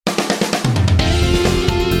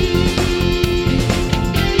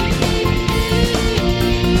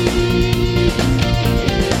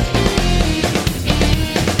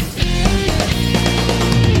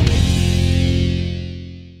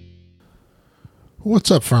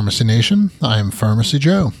What's up, Pharmacy Nation? I am Pharmacy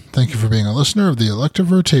Joe. Thank you for being a listener of the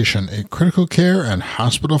Elective Rotation, a critical care and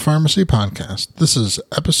hospital pharmacy podcast. This is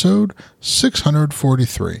episode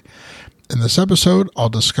 643. In this episode, I'll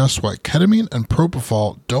discuss why ketamine and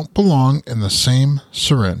propofol don't belong in the same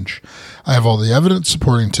syringe. I have all the evidence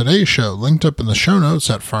supporting today's show linked up in the show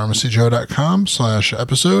notes at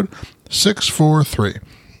pharmacyjoe.com/episode 643.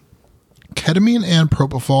 Ketamine and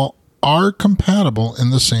propofol are compatible in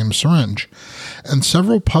the same syringe, and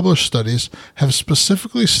several published studies have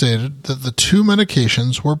specifically stated that the two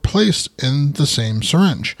medications were placed in the same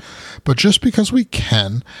syringe. But just because we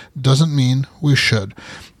can doesn't mean we should.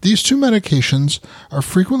 These two medications are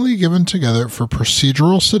frequently given together for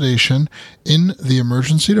procedural sedation in the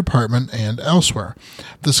emergency department and elsewhere.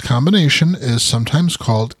 This combination is sometimes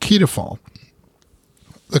called Ketamine.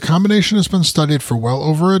 The combination has been studied for well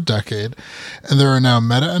over a decade, and there are now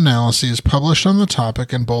meta-analyses published on the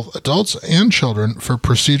topic in both adults and children for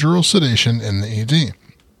procedural sedation in the ED.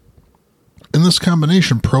 In this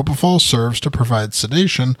combination, propofol serves to provide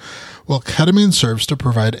sedation, while ketamine serves to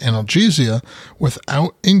provide analgesia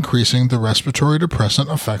without increasing the respiratory depressant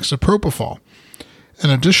effects of propofol. An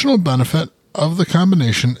additional benefit of the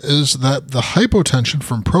combination is that the hypotension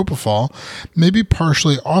from propofol may be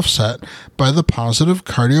partially offset by the positive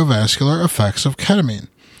cardiovascular effects of ketamine.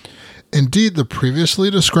 Indeed, the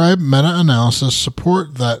previously described meta-analysis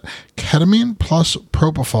support that ketamine plus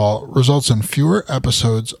propofol results in fewer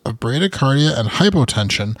episodes of bradycardia and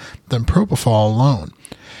hypotension than propofol alone.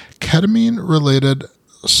 Ketamine-related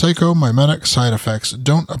psychomimetic side effects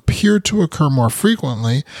don't appear to occur more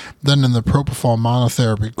frequently than in the propofol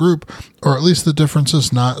monotherapy group, or at least the difference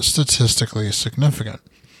is not statistically significant.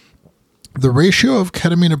 The ratio of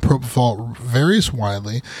ketamine to propofol varies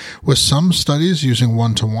widely, with some studies using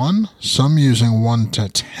 1:1, some using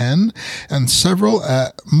 1:10, and several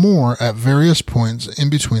more at various points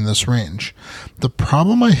in between this range. The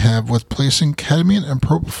problem I have with placing ketamine and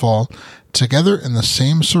propofol together in the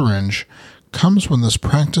same syringe comes when this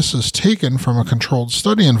practice is taken from a controlled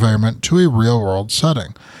study environment to a real-world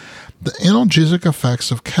setting. The analgesic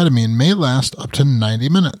effects of ketamine may last up to 90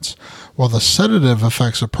 minutes, while the sedative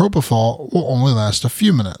effects of propofol will only last a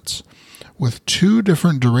few minutes. With two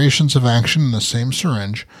different durations of action in the same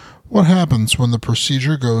syringe, what happens when the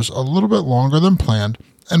procedure goes a little bit longer than planned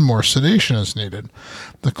and more sedation is needed?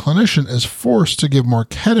 The clinician is forced to give more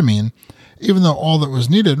ketamine, even though all that was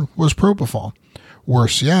needed was propofol.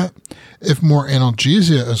 Worse yet, if more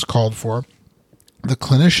analgesia is called for, the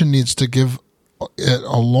clinician needs to give it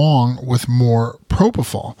along with more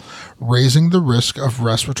propofol, raising the risk of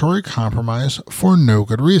respiratory compromise for no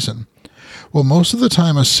good reason. Well, most of the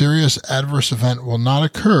time a serious adverse event will not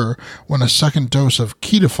occur when a second dose of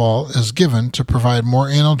ketamine is given to provide more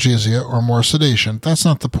analgesia or more sedation. That's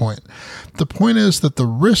not the point. The point is that the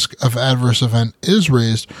risk of adverse event is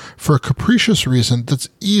raised for a capricious reason that's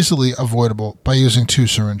easily avoidable by using two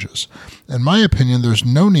syringes. In my opinion, there's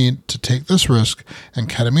no need to take this risk, and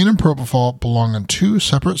ketamine and propofol belong in two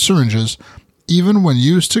separate syringes, even when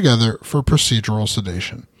used together for procedural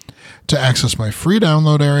sedation. To access my free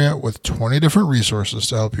download area with 20 different resources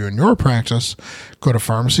to help you in your practice, go to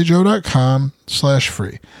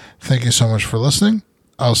pharmacyjoe.com/free. Thank you so much for listening.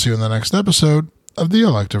 I'll see you in the next episode of the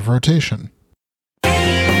Elective Rotation.